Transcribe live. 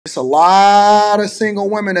It's a lot of single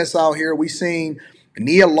women that's out here. We seen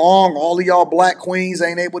Nia Long, all of y'all black queens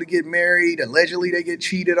ain't able to get married. Allegedly, they get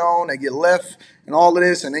cheated on, they get left, and all of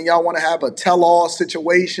this. And then y'all want to have a tell-all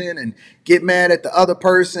situation and get mad at the other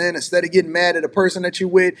person instead of getting mad at the person that you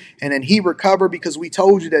with. And then he recover because we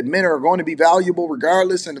told you that men are going to be valuable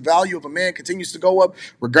regardless, and the value of a man continues to go up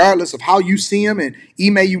regardless of how you see him. And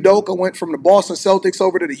Ime Udoka went from the Boston Celtics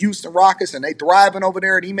over to the Houston Rockets, and they thriving over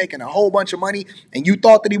there, and he making a whole bunch of money. And you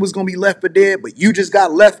thought that he was going to be left for dead, but you just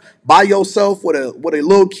got left by yourself with a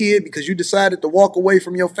little kid because you decided to walk away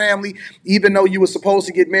from your family, even though you were supposed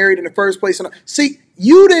to get married in the first place. And see,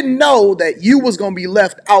 you didn't know that you was going to be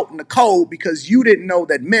left out in the cold because you didn't know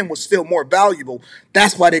that men were still more valuable.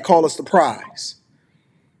 That's why they call us the prize.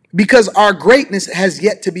 Because our greatness has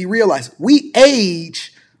yet to be realized. We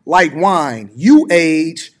age like wine. You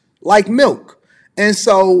age like milk. And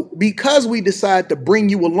so because we decide to bring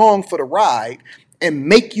you along for the ride and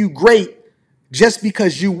make you great just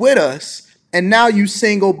because you with us, and now you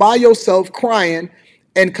single by yourself crying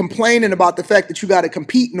and complaining about the fact that you got to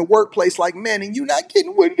compete in the workplace like men and you're not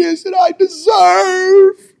getting what it is that I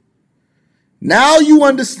deserve. Now you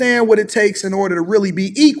understand what it takes in order to really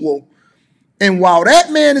be equal. And while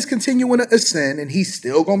that man is continuing to ascend and he's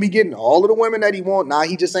still going to be getting all of the women that he wants, now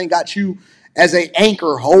he just ain't got you as an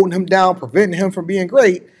anchor holding him down, preventing him from being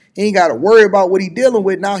great. He ain't got to worry about what he's dealing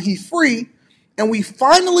with. Now he's free. And we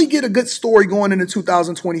finally get a good story going into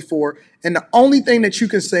 2024. And the only thing that you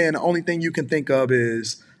can say and the only thing you can think of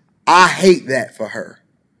is, I hate that for her.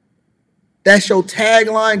 That's your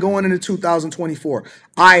tagline going into 2024.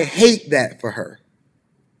 I hate that for her.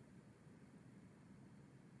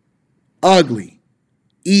 Ugly,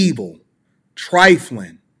 evil,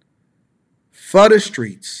 trifling, for the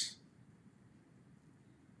streets.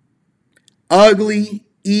 Ugly,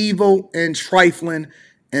 evil, and trifling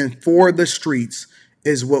and for the streets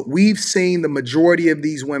is what we've seen the majority of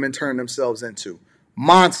these women turn themselves into.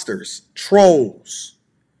 Monsters, trolls,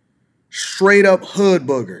 straight up hood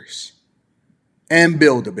boogers, and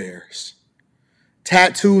Build-A-Bears.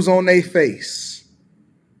 Tattoos on their face.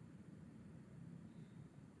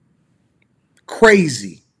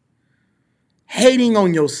 Crazy. Hating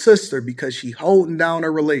on your sister because she holding down a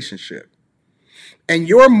relationship. And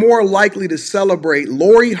you're more likely to celebrate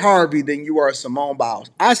Lori Harvey than you are Simone Biles.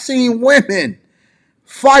 I've seen women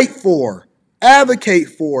fight for, advocate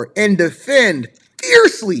for, and defend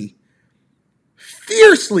fiercely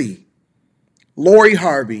Lori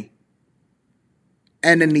Harvey.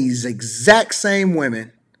 And then these exact same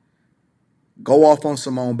women go off on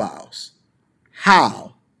Simone Biles.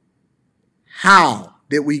 How? How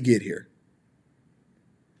did we get here?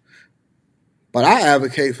 But I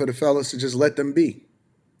advocate for the fellas to just let them be.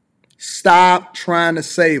 Stop trying to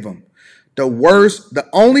save them. The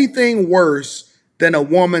only thing worse than a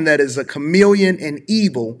woman that is a chameleon and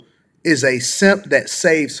evil is a simp that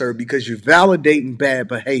saves her because you're validating bad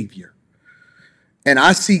behavior. And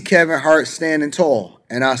I see Kevin Hart standing tall,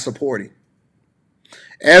 and I support him.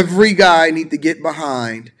 Every guy needs to get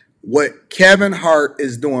behind what Kevin Hart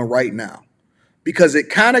is doing right now. Because it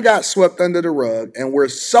kind of got swept under the rug, and we're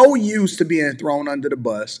so used to being thrown under the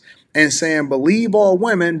bus and saying believe all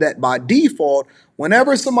women that by default,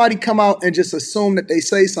 whenever somebody come out and just assume that they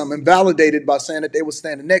say something validated by saying that they were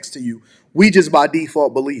standing next to you, we just by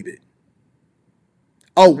default believe it.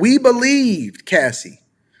 Oh, we believed Cassie.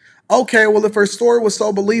 Okay, well, if her story was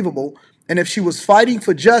so believable and if she was fighting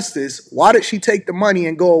for justice, why did she take the money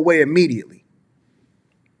and go away immediately?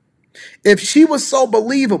 If she was so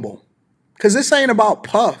believable, because this ain't about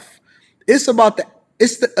Puff. It's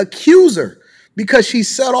the accuser, because she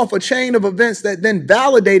set off a chain of events that then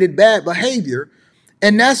validated bad behavior.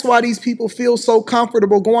 And that's why these people feel so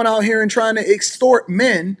comfortable going out here and trying to extort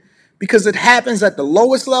men, because it happens at the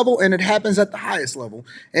lowest level and it happens at the highest level.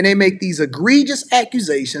 And they make these egregious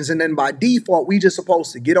accusations. And then by default, we just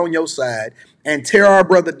supposed to get on your side and tear our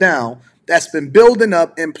brother down that's been building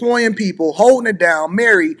up, employing people, holding it down,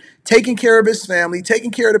 married, taking care of his family,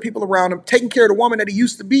 taking care of the people around him, taking care of the woman that he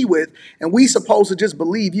used to be with, and we supposed to just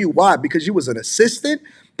believe you. Why? Because you was an assistant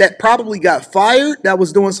that probably got fired, that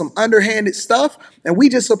was doing some underhanded stuff, and we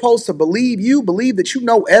just supposed to believe you, believe that you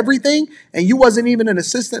know everything, and you wasn't even an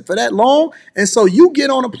assistant for that long. And so you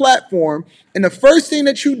get on a platform, and the first thing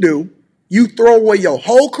that you do, you throw away your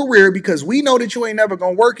whole career because we know that you ain't never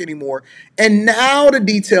going to work anymore. And now the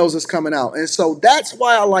details is coming out. And so that's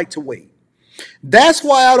why I like to wait. That's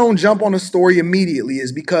why I don't jump on a story immediately,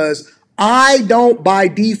 is because I don't by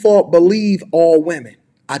default believe all women.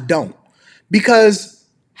 I don't. Because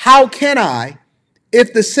how can I,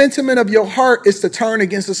 if the sentiment of your heart is to turn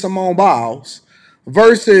against the Simone Biles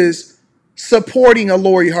versus supporting a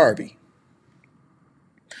Lori Harvey?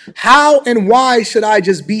 How and why should I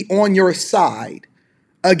just be on your side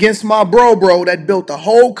against my bro that built the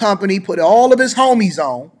whole company, put all of his homies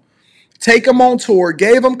on, take them on tour,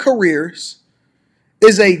 gave them careers,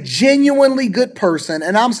 is a genuinely good person,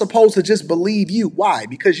 and I'm supposed to just believe you? Why?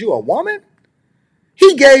 Because you're a woman?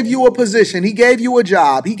 He gave you a position. He gave you a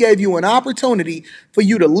job. He gave you an opportunity for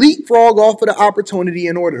you to leapfrog off of the opportunity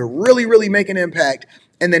in order to really, really make an impact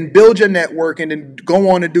and then build your network and then go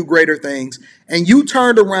on and do greater things. And you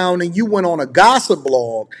turned around and you went on a gossip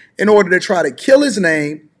blog in order to try to kill his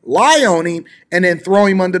name, lie on him, and then throw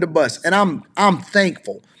him under the bus. And I'm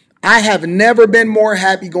thankful. I have never been more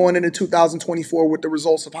happy going into 2024 with the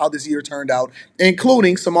results of how this year turned out,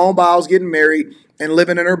 including Simone Biles getting married and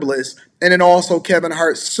living in her bliss, and then also Kevin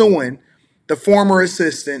Hart suing the former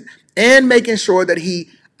assistant and making sure that he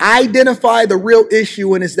identified the real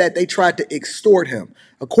issue, and is that they tried to extort him.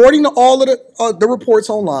 According to all of the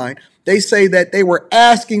reports online, they say that they were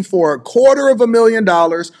asking for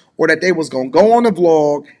 $250,000 or that they was going to go on the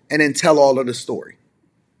vlog and then tell all of the story.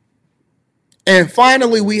 And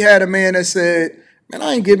finally, we had a man that said, man,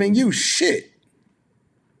 I ain't giving you shit.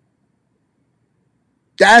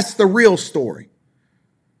 That's the real story.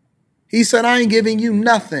 He said, I ain't giving you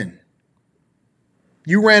nothing.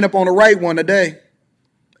 You ran up on the right one today.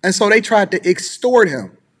 And so they tried to extort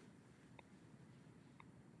him.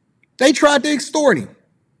 They tried to extort him.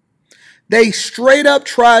 They straight up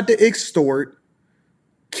tried to extort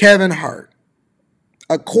Kevin Hart.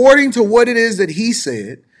 According to what it is that he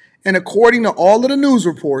said, and according to all of the news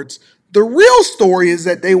reports, the real story is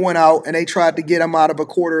that they went out and they tried to get him out of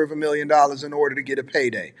 $250,000 in order to get a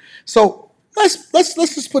payday. So let's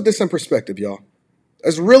just put this in perspective, y'all.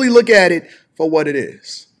 Let's really look at it for what it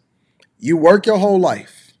is. You work your whole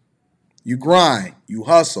life. You grind. You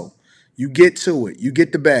hustle. You get to it. You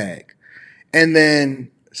get the bag. And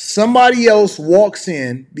then somebody else walks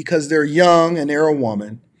in because they're young and they're a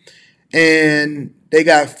woman, and they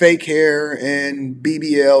got fake hair and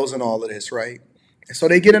BBLs and all of this, right? And so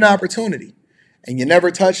they get an opportunity, and you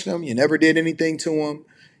never touched them. You never did anything to them.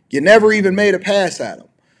 You never even made a pass at them.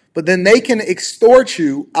 But then they can extort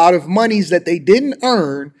you out of monies that they didn't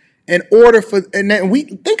earn in order for, and then we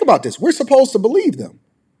think about this. We're supposed to believe them,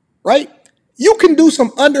 right? You can do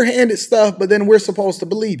some underhanded stuff, but then we're supposed to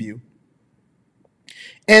believe you.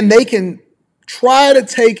 And they can try to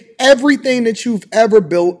take everything that you've ever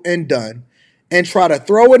built and done and try to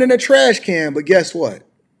throw it in a trash can. But guess what?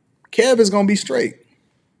 Kev is going to be straight.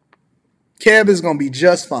 Kev is going to be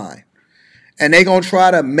just fine. And they're going to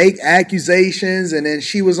try to make accusations. And then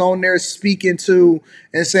she was on there speaking to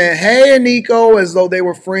and saying, hey, Nico, as though they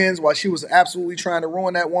were friends, while she was absolutely trying to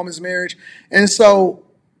ruin that woman's marriage. And so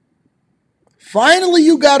finally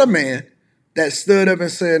you got a man that stood up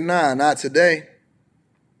and said, nah, not today.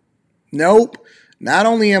 Nope. Not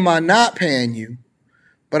only am I not paying you,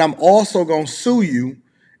 but I'm also going to sue you,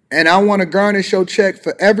 and I want to garnish your check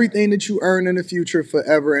for everything that you earn in the future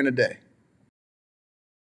forever and a day.